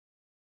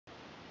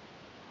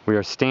We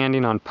are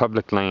standing on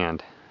public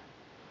land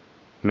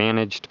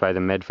managed by the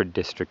Medford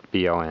District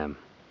BLM.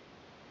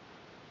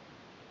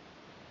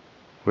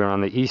 We are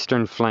on the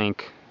eastern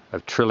flank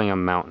of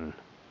Trillium Mountain,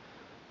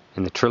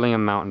 in the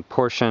Trillium Mountain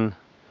portion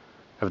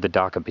of the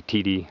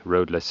Dakapetiti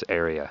roadless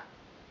area.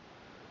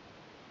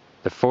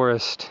 The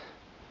forest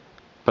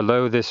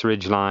below this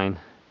ridgeline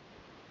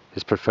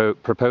is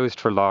proposed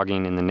for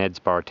logging in the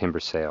Nedsbar Timber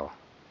Sale.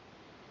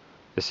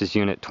 This is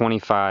Unit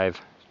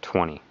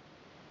 2520.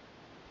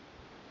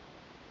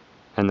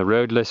 And the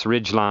roadless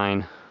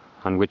ridgeline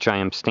on which I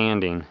am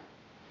standing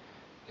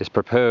is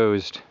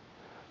proposed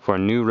for a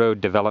new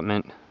road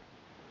development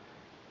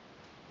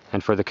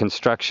and for the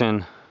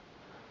construction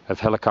of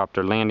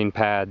helicopter landing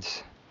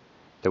pads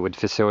that would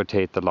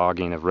facilitate the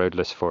logging of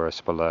roadless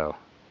forest below.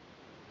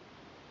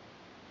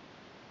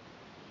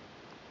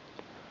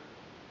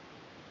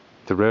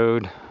 The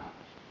road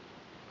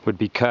would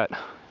be cut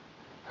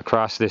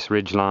across this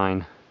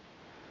ridgeline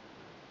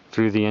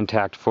through the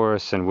intact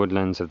forests and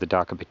woodlands of the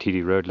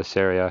Dakapetiti roadless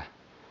area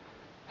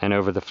and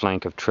over the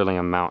flank of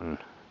Trillium Mountain,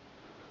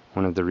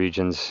 one of the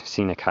region's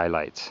scenic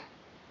highlights.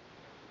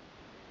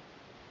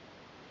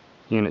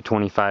 Unit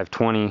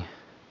 2520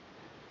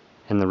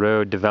 and the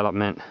road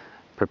development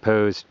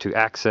proposed to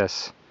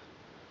access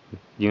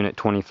Unit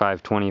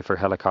 2520 for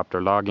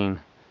helicopter logging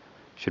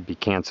should be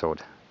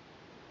canceled.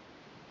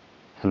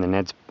 And the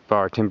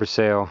Nedsbar Timber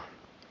Sale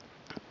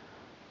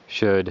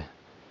should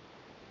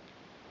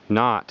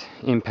not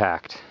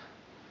impact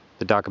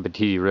the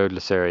Dakapetiti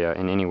roadless area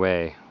in any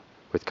way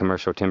with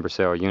commercial timber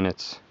sale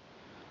units,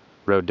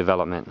 road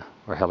development,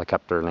 or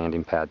helicopter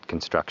landing pad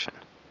construction.